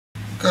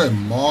Okay,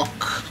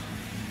 mark,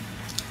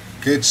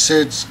 get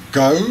set,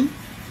 go.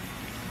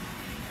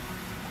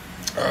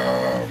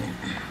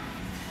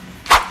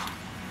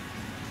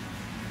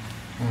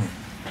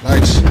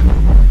 Lights,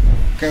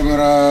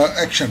 camera,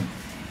 action.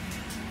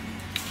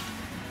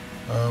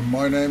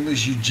 My name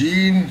is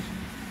Eugene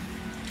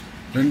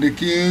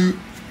Lindeque.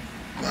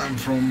 I'm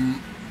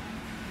from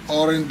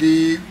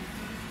R&D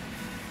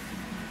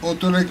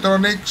Auto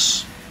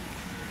Electronics.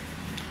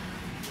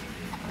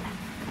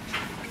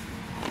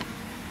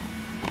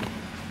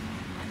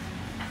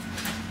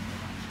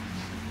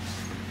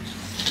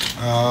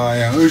 I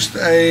host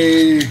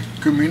a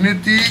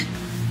community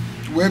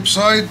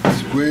website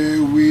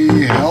where we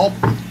help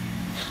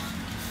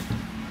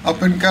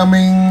up and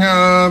coming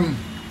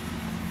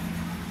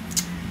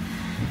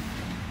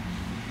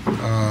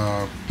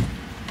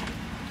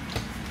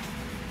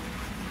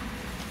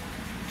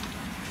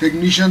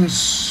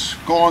technicians,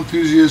 car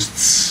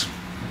enthusiasts,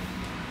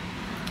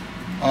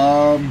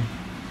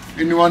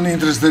 anyone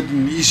interested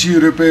in ECU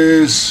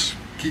repairs,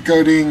 key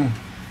coding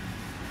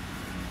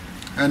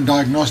and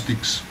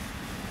diagnostics,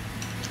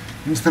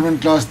 instrument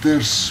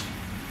clusters,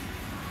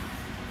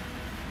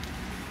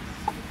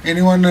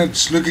 anyone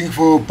that's looking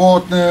for a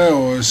partner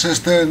or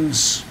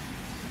assistance,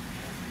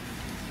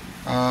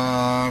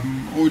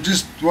 or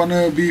just want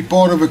to be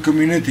part of a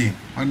community.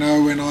 I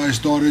know when I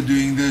started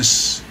doing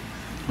this,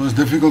 it was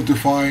difficult to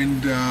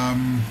find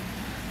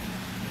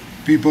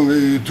people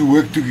to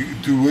work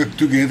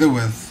together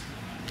with,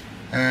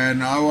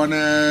 and I want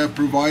to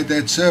provide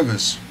that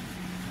service.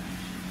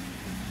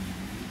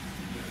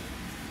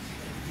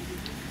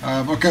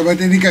 Okay,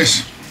 but in any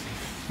case,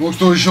 long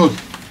story short,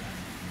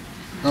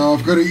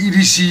 I've got an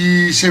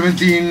EDC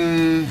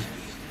 17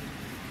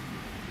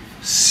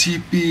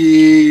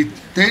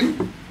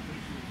 CP10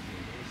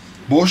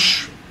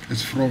 Bosch.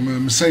 It's from a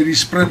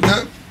Mercedes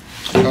Sprinter.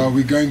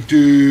 We're going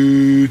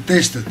to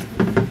test it,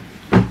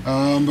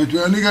 but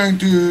we're only going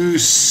to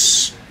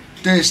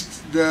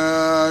test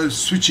the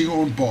switching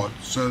on part.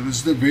 So this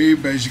is the very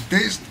basic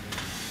test,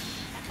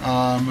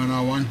 and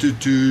I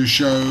wanted to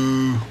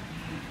show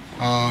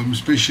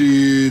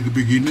especially the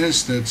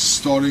beginners that's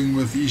starting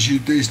with ECU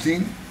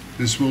testing,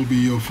 this will be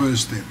your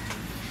first step.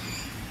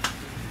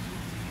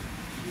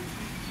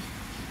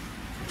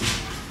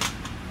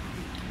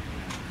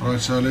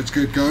 Alright, so let's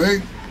get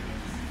going.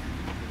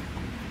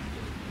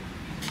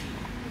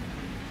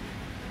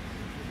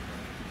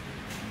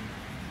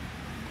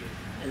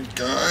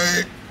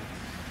 Okay.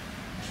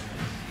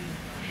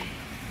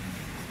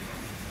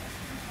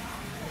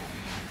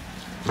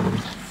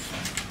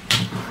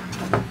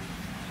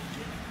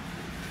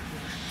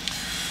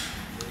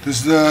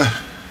 This is the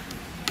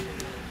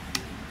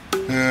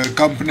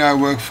company I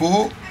work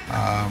for,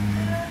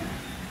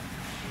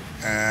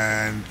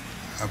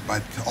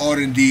 but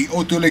R&D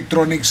Auto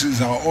Electronics is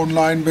our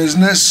online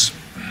business.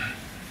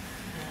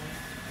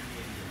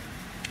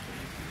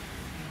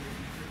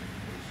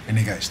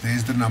 Anyway guys,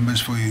 there's the numbers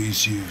for your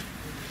ECU.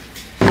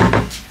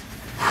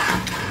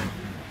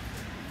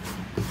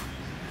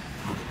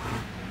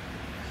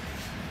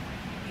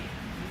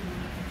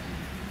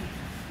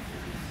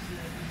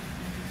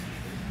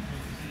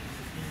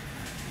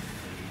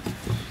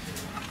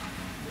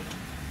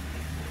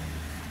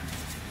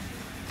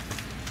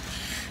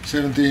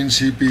 (17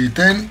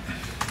 CP10).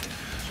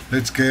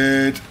 Let's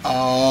get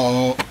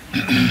our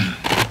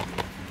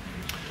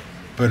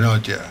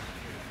pinout here.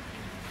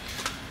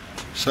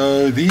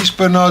 So these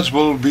pinouts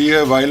will be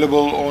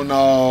available on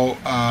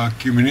our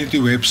community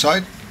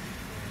website.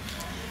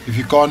 If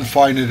you can't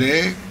find it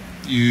there,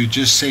 you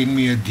just send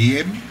me a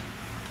DM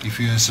if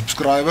you're a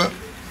subscriber.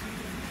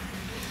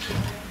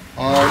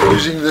 I'm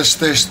using this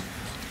test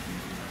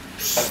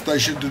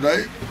station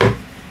today.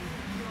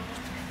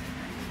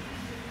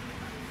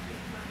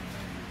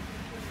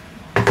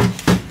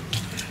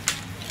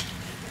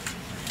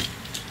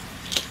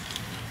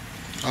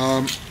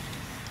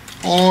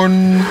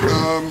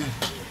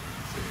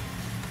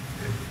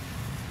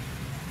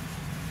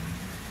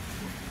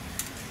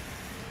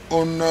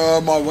 On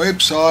my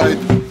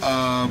website,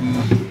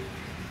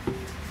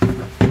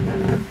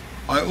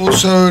 I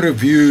also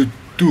review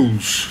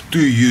tools to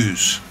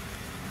use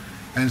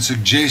and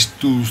suggest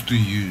tools to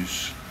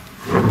use,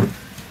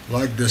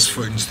 like this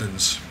for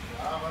instance.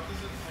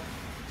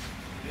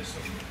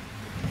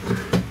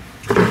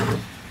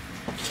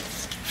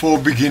 For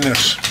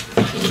beginners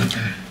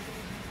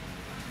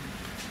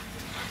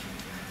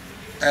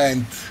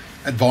and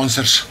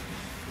advancers.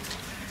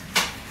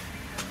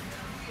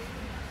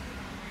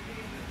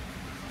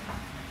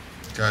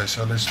 Okay,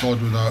 so let's start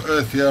with our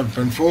earth here on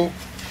pin 4.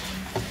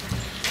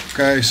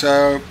 Okay,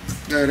 so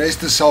the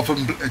rest is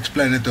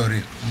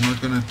self-explanatory. I'm not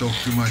going to talk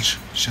too much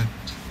shit.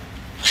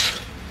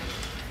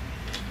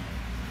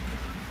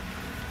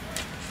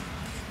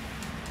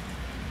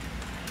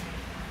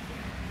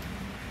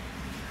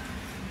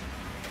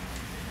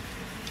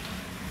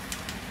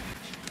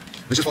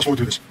 Let's just fast forward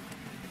through this.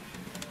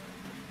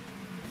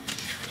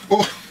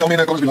 Oh, tell me in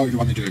the comments below if you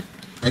want me to go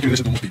through this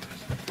at normal speed.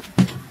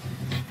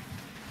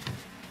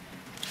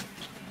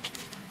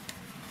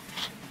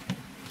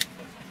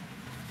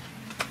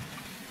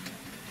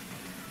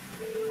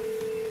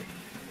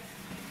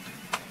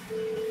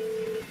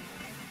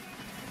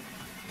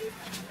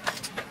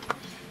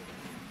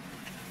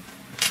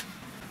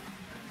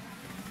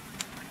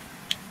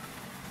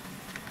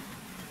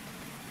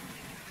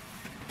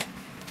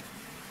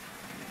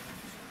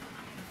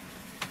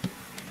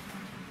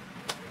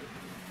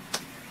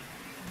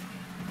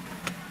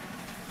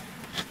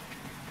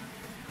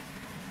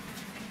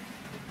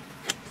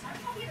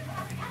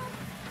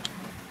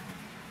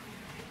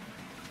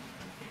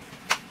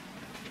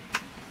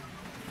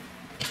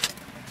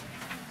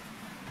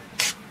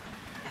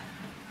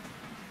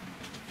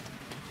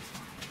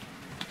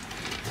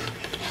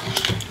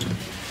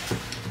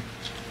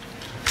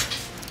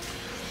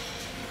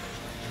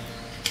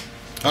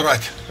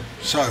 Alright,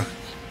 so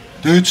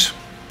dudes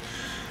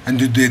and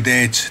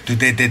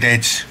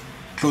dudettes,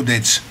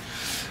 Claudettes.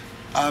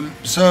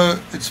 So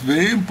it's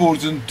very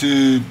important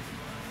to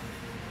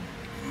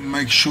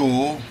make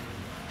sure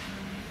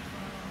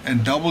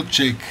and double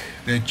check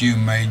that you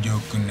made your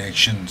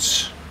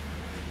connections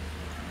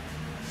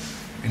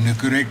in the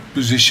correct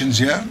positions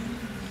here,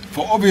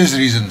 for obvious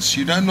reasons.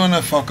 You don't want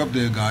to fuck up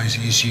the guy's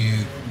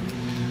ECU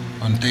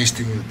on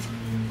testing it.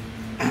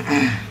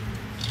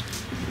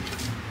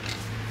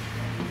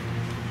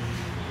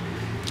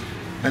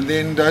 And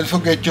then don't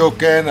forget your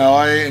CAN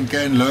high and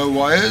CAN low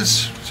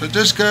wires. So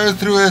just go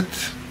through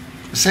it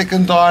a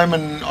second time,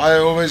 and I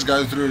always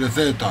go through it a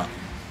third time.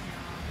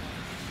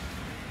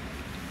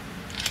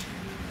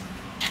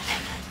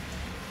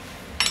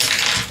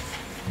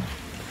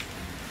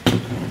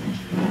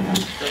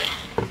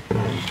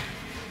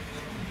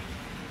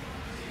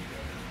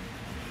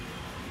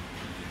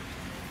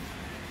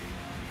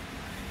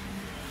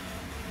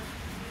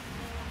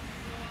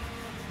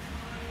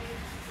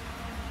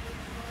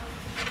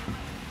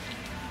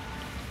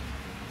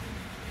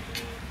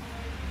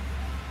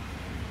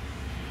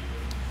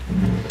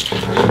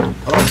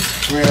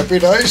 We're happy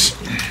days.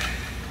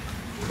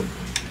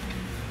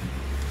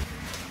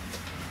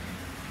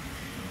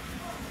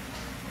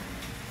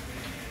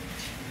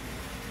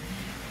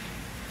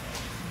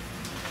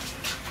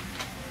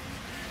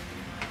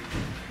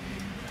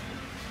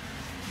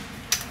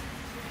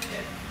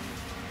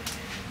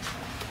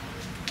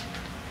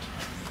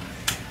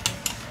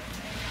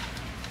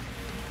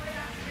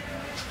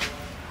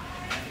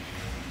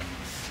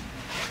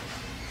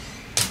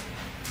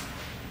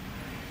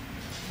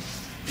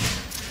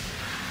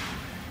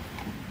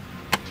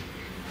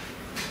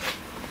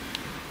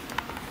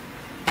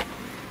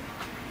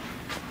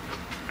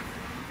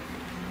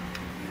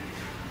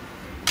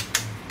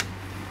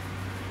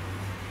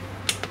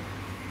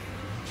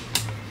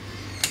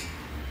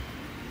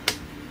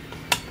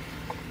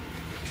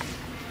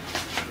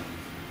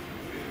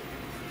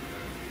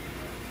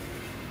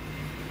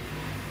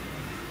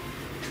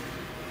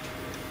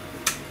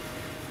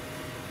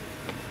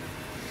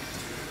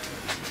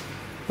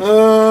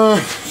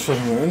 Sorry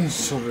man,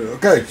 sorry.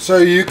 Okay, so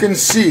you can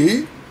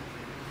see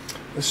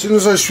as soon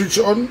as I switch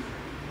on,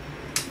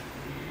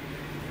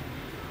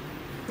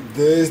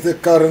 there's the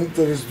current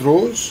that it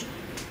draws.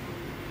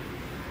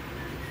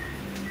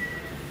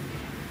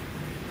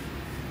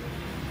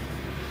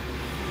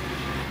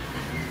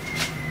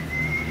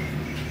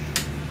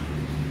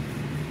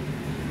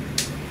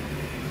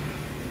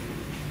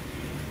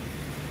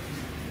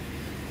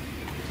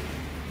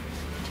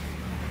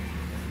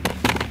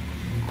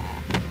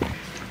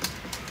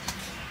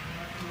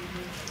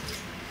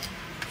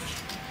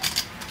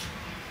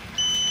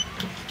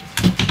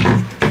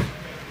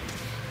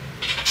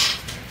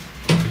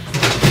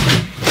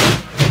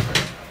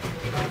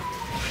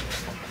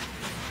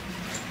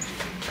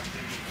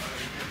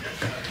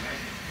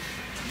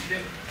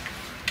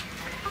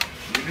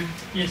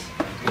 Yes.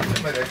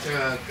 But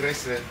that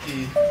crash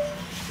key,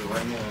 the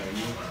one you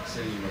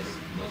say you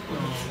must put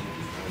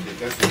the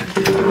gas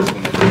key was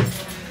going to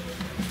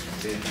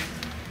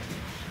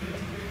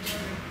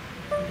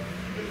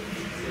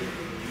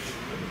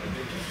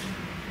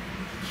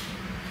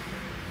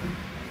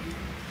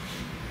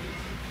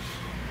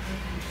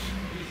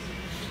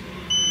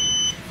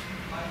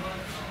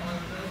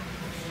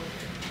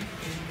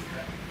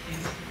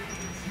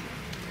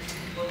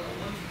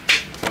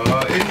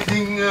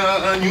anything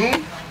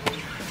new?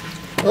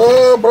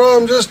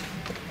 Bro, I'm just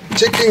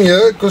checking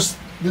here, because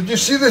did you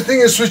see the thing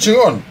is switching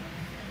on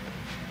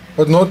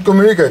but not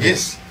communicating?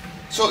 Yes.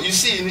 So you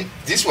see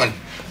this one,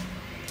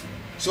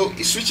 so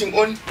it's switching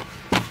on,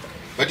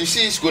 but you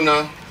see it's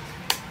gonna,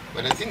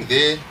 but I think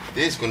there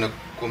is gonna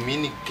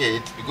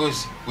communicate,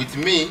 because with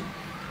me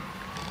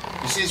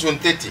you see it's on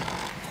 30,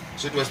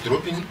 so it was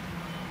dropping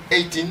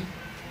 18,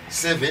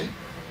 7,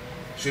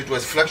 so it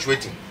was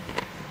fluctuating.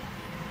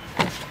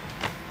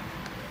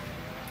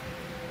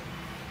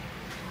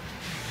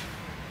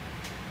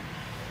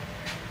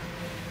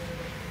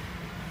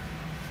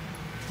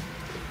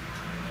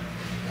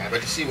 But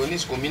you see, when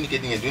it's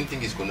communicating, I don't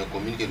think it's going to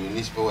communicate when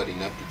it's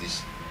powering up to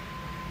this.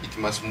 It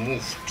must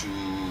move to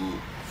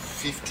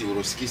 50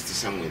 or 60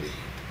 somewhere there.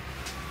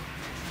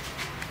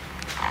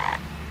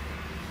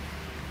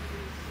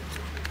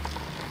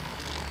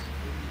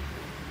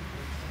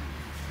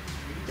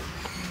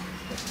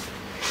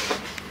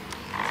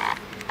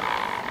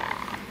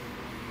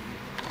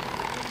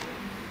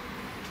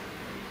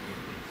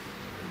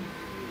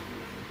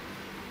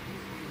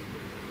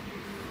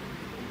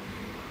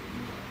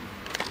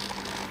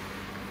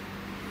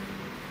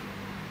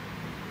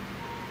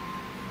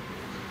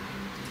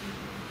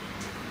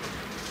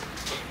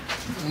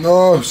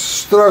 No, it's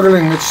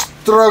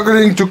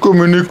struggling to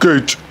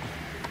communicate.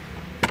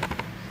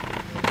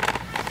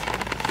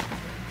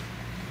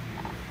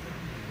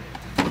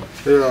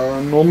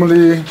 Yeah,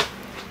 normally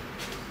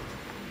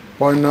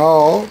by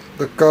now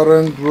the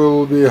current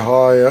will be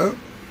higher,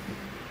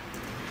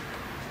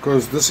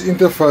 because this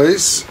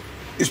interface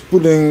is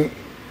putting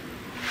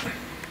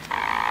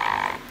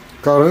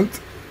current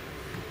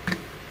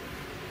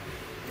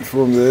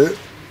from there.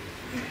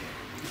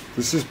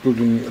 This is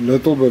putting a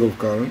little bit of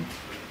current,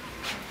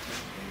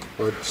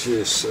 but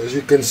yes, as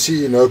you can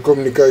see, no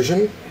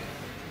communication.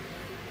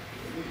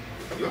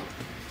 Yeah.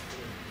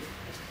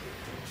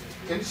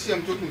 Can you see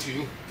I'm talking to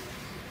you?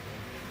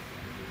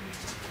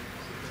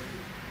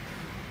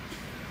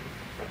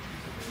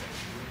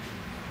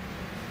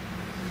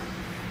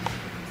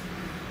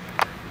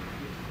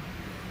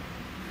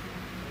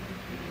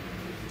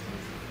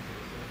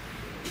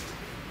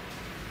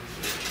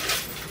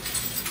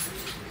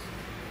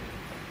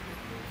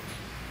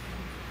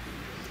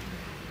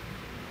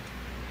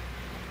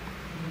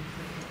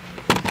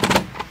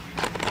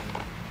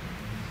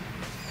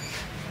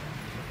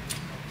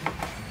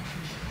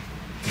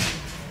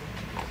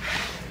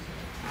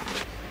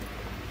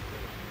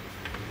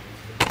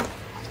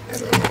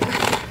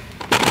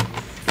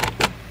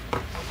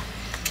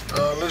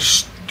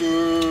 Let's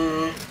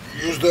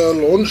use the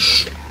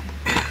launch.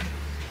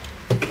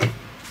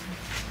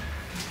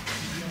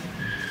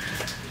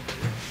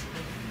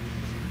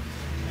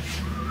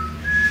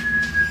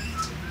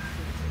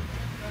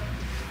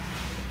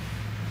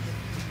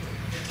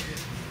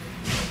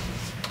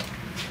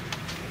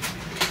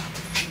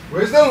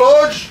 Where's the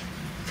launch?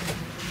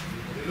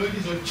 The load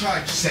is on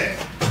charge, sir.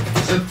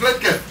 Is it flat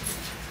cap?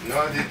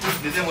 No,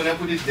 the time when I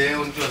put it there, it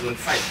was on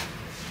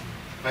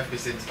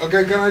 5%.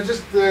 Okay, can I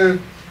just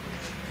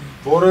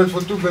borrow it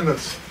for 2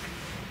 minutes?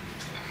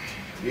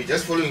 You're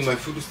just following my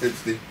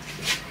footsteps there.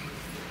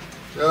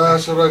 Yeah,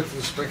 that's alright.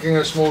 It's making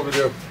a small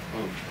video.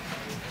 Oh.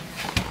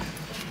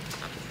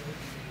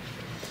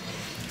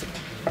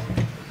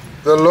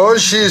 The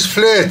launch is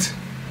flat.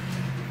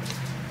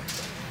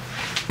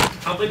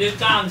 Up with the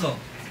car, uncle.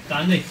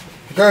 Danny.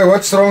 Okay,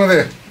 what's wrong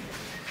there?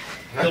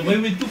 The way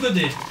we took it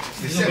there.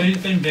 The way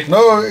it came back.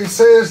 No, it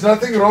says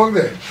nothing wrong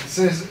there. It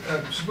says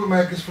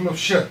Supermac is full of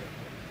shit.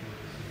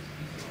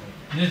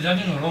 There's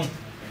nothing wrong.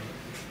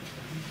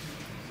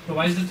 So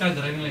why is the car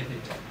driving like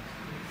that?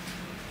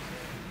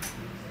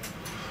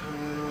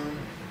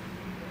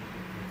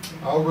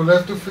 I will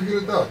have to figure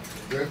it out.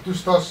 We have to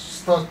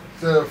start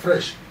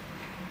fresh.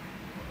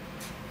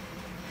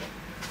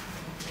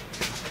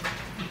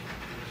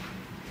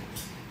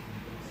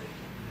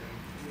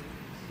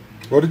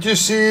 What did you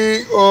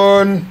see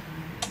on?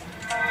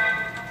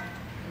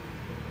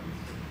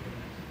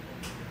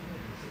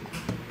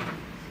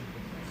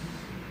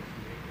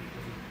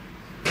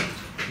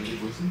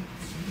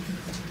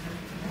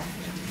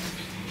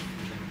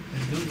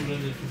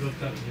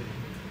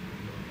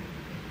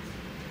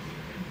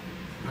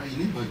 You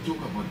never talk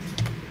about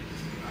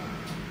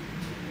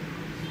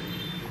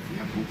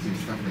yeah, books and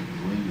stuff like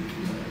when you,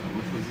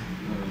 what was it?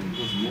 It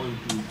was more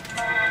into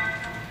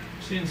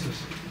Sensors.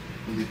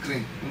 on the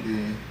crane, on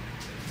the.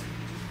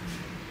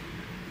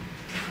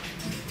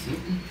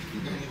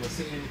 You can't even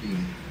say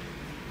anything.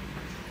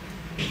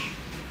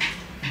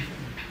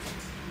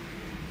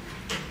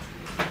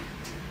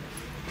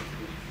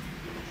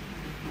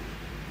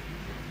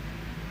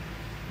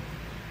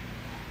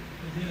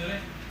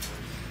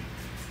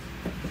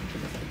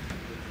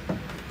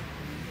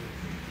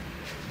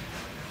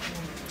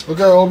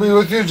 Okay, I'll be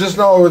with you just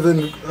now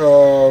within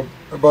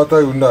about a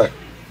Hyundai.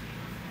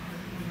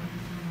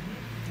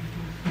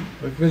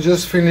 Let me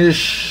just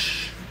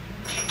finish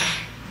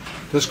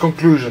this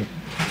conclusion.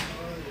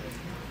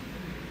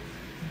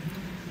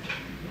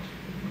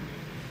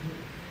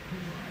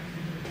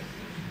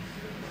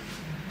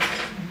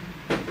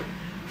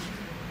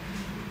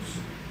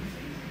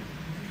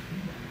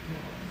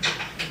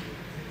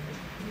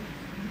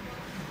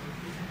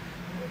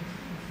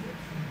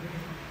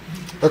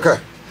 Okay,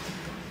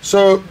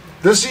 so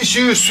this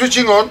issue is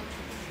switching on,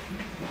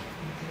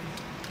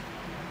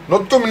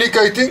 not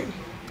communicating,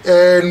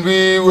 and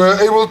we were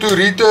able to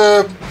read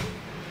the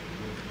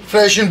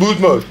flash in boot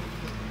mode.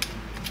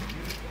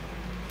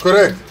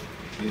 Correct?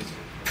 Yes.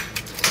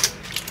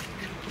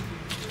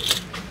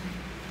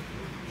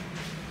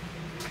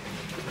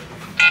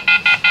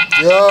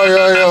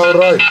 Yeah,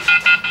 alright.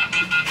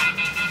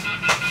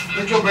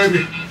 Take your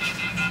baby.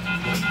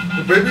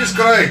 The baby is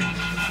crying.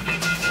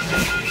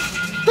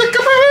 Take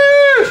your baby!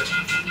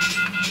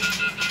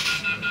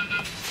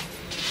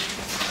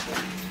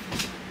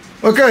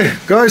 Okay,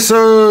 guys,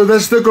 so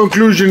that's the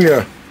conclusion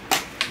here.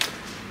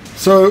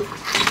 So,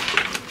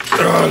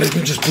 let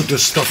me just put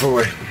this stuff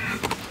away.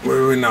 Where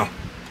are we now?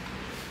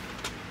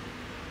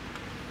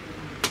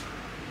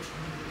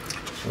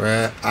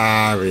 Where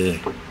are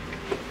we?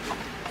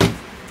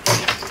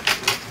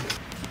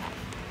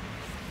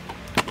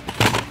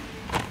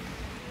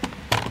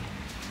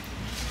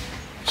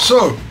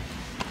 So,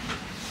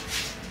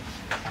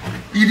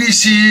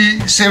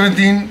 EDC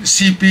 17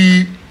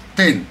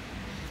 CP10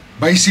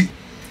 basic.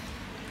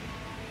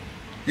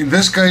 In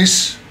this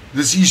case,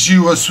 this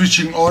ECU was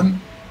switching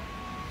on,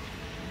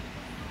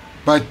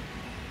 but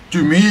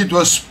to me it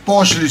was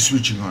partially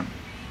switching on.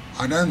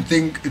 I don't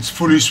think it's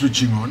fully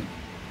switching on.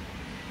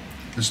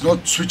 It's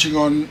not switching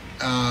on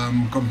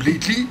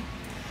completely.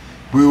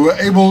 We were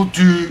able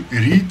to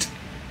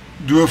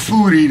do a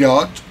full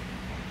readout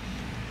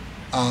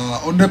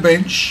on the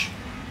bench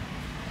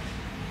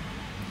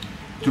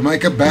to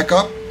make a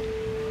backup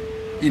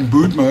in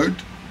boot mode.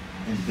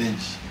 And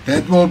bench.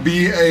 That will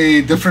be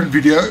a different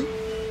video,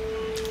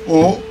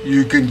 or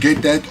you can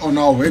get that on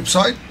our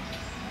website.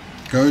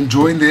 Go and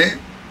join there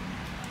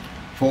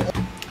for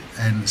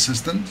and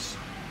assistance.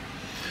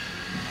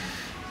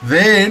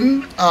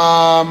 Then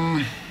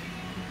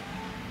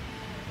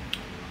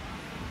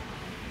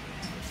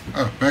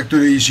back to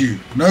the issue.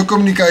 No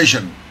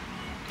communication.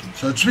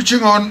 So it's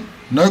switching on,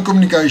 no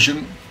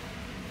communication.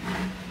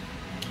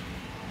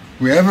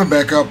 We have a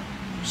backup,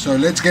 so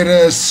let's get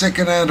a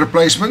second-hand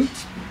replacement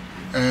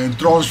and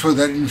transfer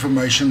that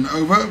information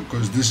over,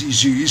 because this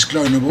issue is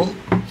clonable.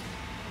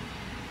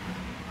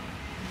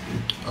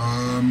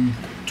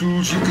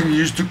 Tools you can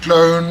use to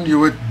clone, you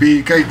would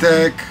be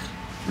KTAG,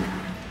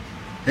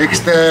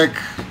 Hextag.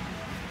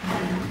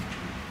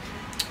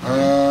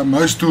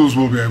 Most tools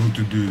will be able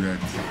to do that.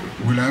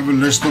 We'll have a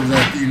list of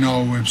that in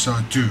our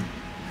website too.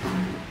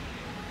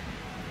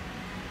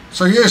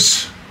 So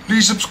yes,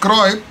 please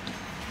subscribe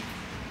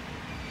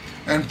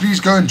and please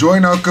go and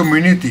join our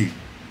community,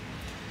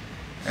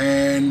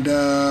 and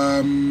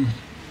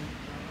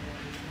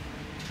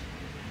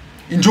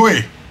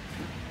enjoy.